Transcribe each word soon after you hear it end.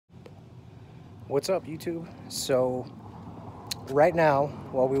What's up, YouTube? So right now,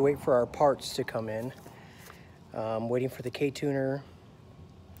 while we wait for our parts to come in, waiting for the K-tuner,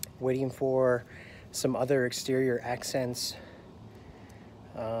 waiting for some other exterior accents,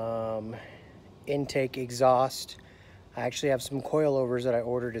 intake, exhaust. I actually have some coilovers that I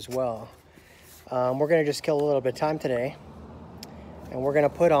ordered as well. We're gonna just kill a little bit of time today, and we're gonna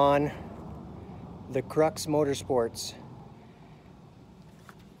put on the Crux Motorsports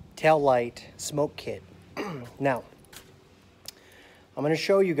tail light smoke kit. Now, I'm going to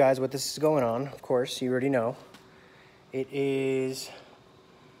show you guys what this is going on. Of course, you already know. It is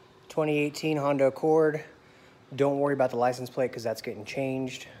 2018 Honda Accord. Don't worry about the license plate because that's getting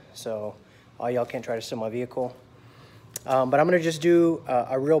changed. So all y'all can't try to steal my vehicle. But I'm going to just do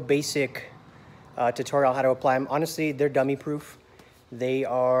a real basic tutorial on how to apply them. Honestly, they're dummy proof. They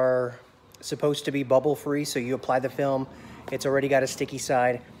are supposed to be bubble free. So you apply the film. It's already got a sticky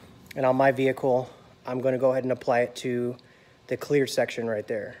side. And on my vehicle, I'm going to go ahead and apply it to the clear section right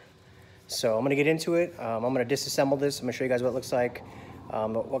there. So I'm going to get into it. I'm going to disassemble this. I'm going to show you guys what it looks like,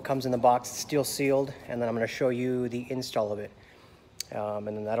 what comes in the box. It's steel sealed, and then I'm going to show you the install of it. And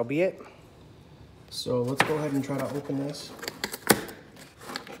then that'll be it. So let's go ahead and try to open this.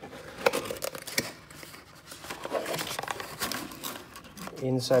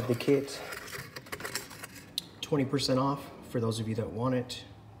 Inside the kit, 20% off for those of you that want it.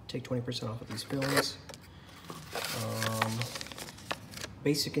 Take 20% off of these films.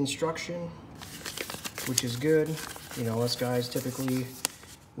 Basic instruction, which is good. You know, us guys, typically,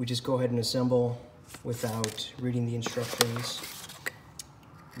 we just go ahead and assemble without reading the instructions.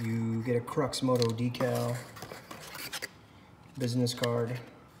 You get a Crux Moto decal, business card,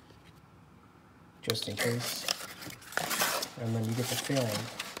 just in case. And then you get the film.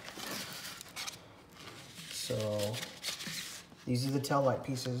 So, these are the tail light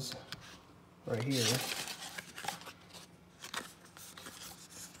pieces right here.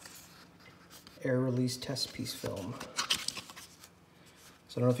 Air release test piece film.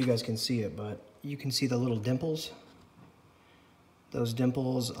 So I don't know if you guys can see it, but you can see the little dimples. Those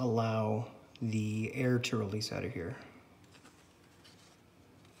dimples allow the air to release out of here.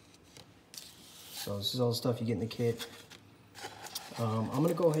 So this is all the stuff you get in the kit. I'm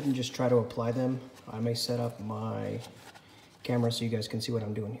gonna go ahead and just try to apply them. I may set up my camera so you guys can see what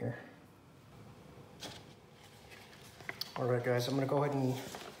I'm doing here. All right, guys, I'm gonna go ahead and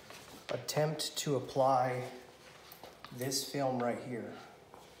attempt to apply this film right here.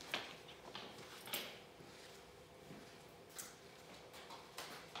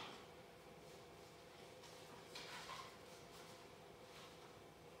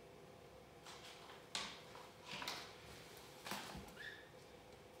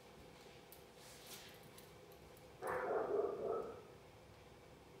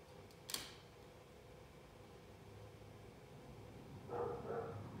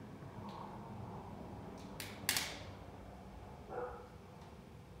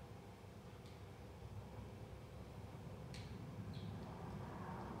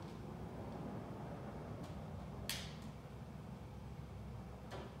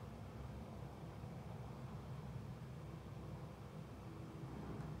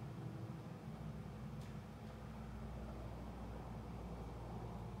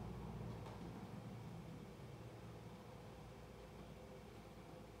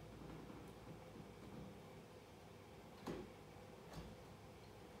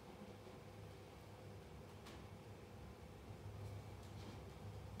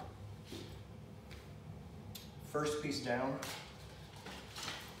 First piece down.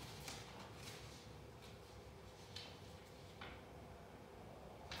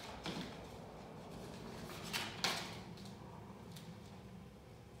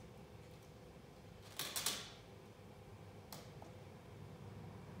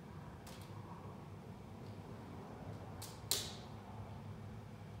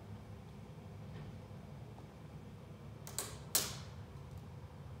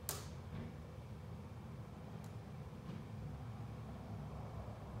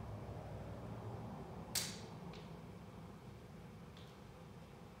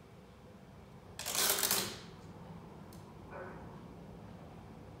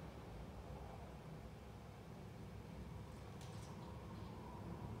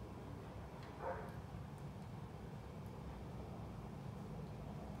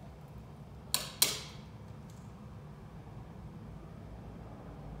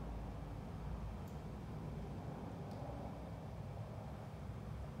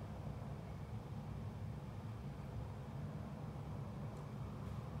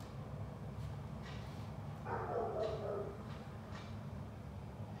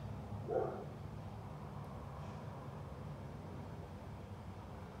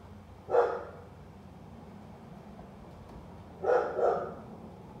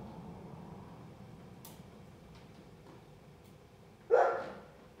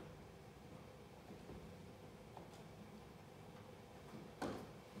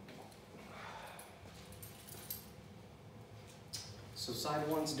 So side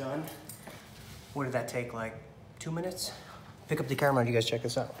one's done. What did that take, like 2 minutes? Pick up the camera and you guys check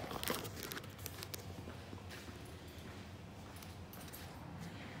this out.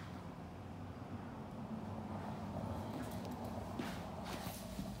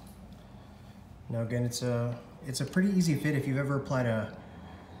 Now again, it's a pretty easy fit. If you've ever applied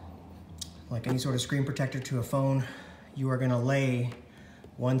like any sort of screen protector to a phone, you are gonna lay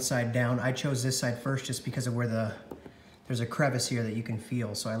one side down. I chose this side first just because of where there's a crevice here that you can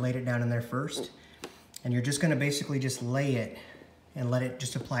feel. So I laid it down in there first. And you're just gonna basically just lay it and let it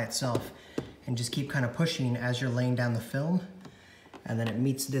just apply itself and just keep kind of pushing as you're laying down the film. And then it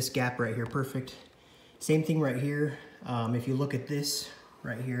meets this gap right here, perfect. Same thing right here. If you look at this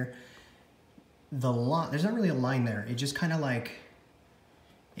right here, there's not really a line there. It just kind of like,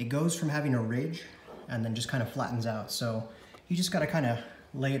 it goes from having a ridge and then just kind of flattens out. So you just gotta kind of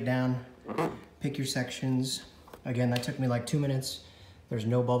lay it down, pick your sections. Again, that took me like 2 minutes. There's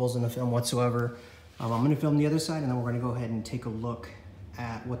no bubbles in the film whatsoever. I'm gonna film the other side and then we're gonna go ahead and take a look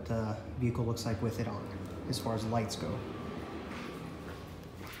at what the vehicle looks like with it on, as far as lights go.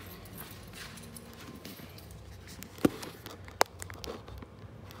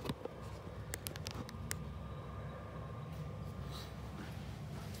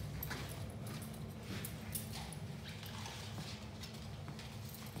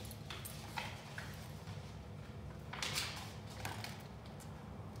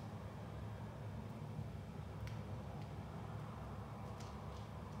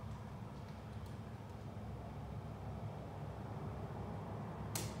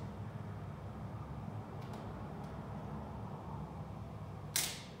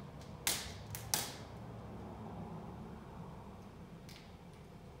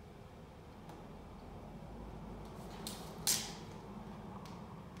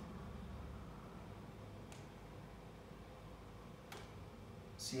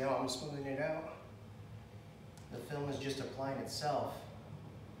 See how I'm smoothing it out? The film is just applying itself.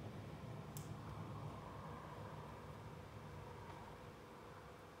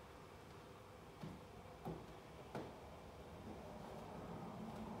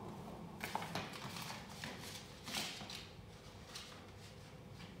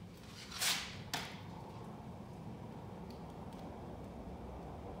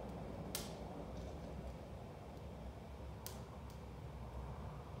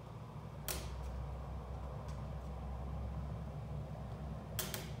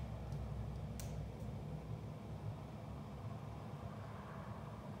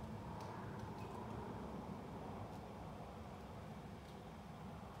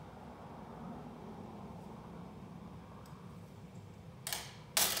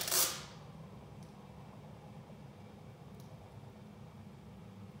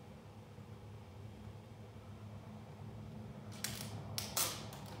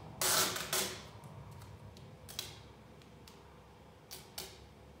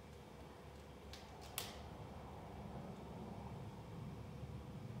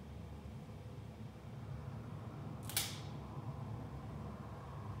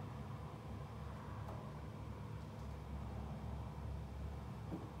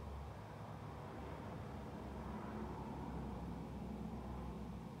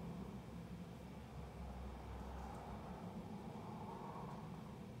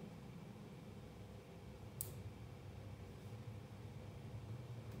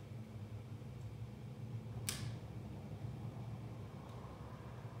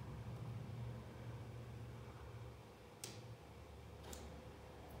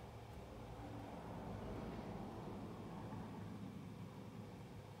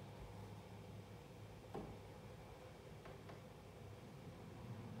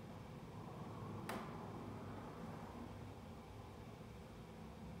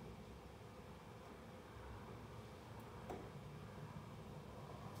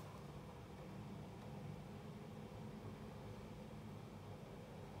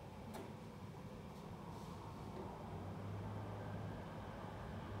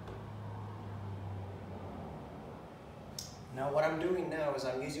 Now what I'm doing now is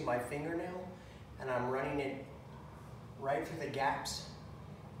I'm using my fingernail and I'm running it right through the gaps,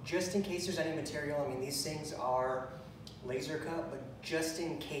 just in case there's any material. I mean, these things are laser cut, but just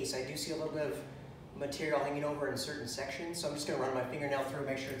in case, I do see a little bit of material hanging over in certain sections. So I'm just gonna run my fingernail through,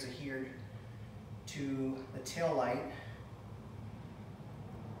 make sure it's adhered to the tail light.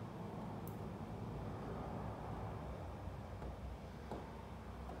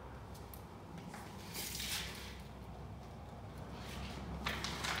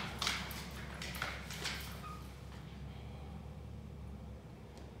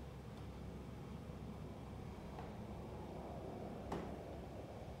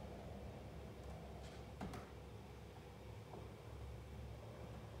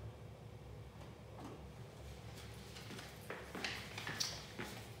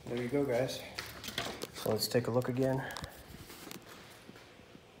 There you go, guys. So let's take a look again.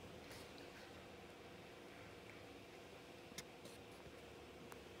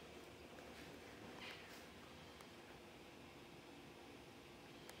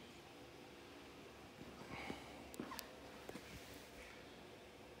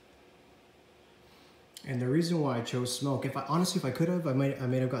 And the reason why I chose smoke, honestly, if I could have, I might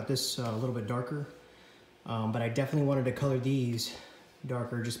have got this a little bit darker. But I definitely wanted to color these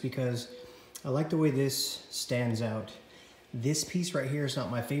darker just because I like the way this stands out. This piece right here is not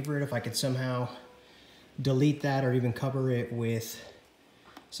my favorite. If I could somehow delete that or even cover it with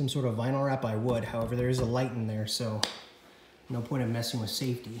some sort of vinyl wrap, I would. However, there is a light in there, so no point of messing with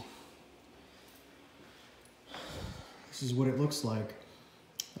safety. This is what it looks like.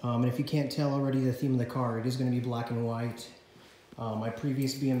 And if you can't tell already the theme of the car, it is going to be black and white. My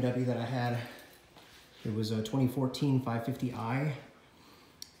previous BMW that I had, it was a 2014 550i,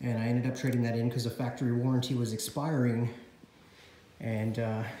 and I ended up trading that in because the factory warranty was expiring. And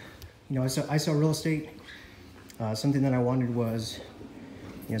you know, I saw real estate. Something that I wanted was,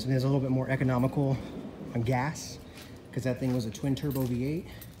 you know, something that's a little bit more economical on gas, because that thing was a twin turbo V8.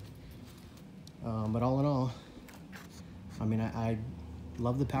 But all in all, I mean, I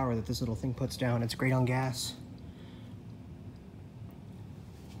love the power that this little thing puts down. It's great on gas.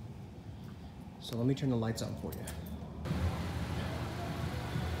 So let me turn the lights on for you.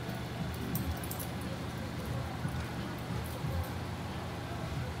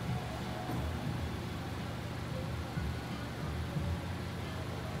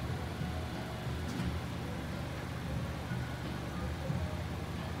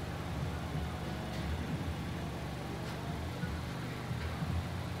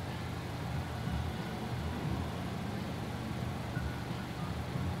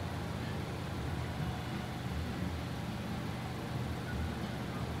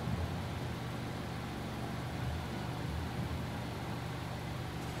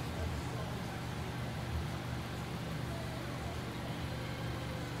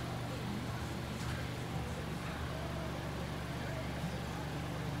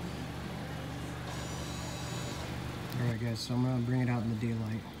 Alright guys, so I'm going to bring it out in the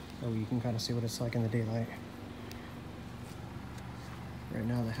daylight so you can kind of see what it's like in the daylight. Right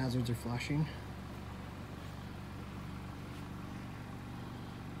now the hazards are flashing.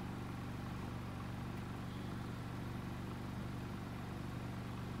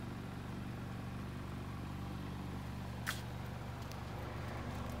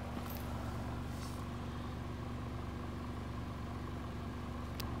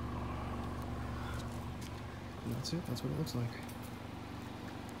 And that's it, that's what it looks like.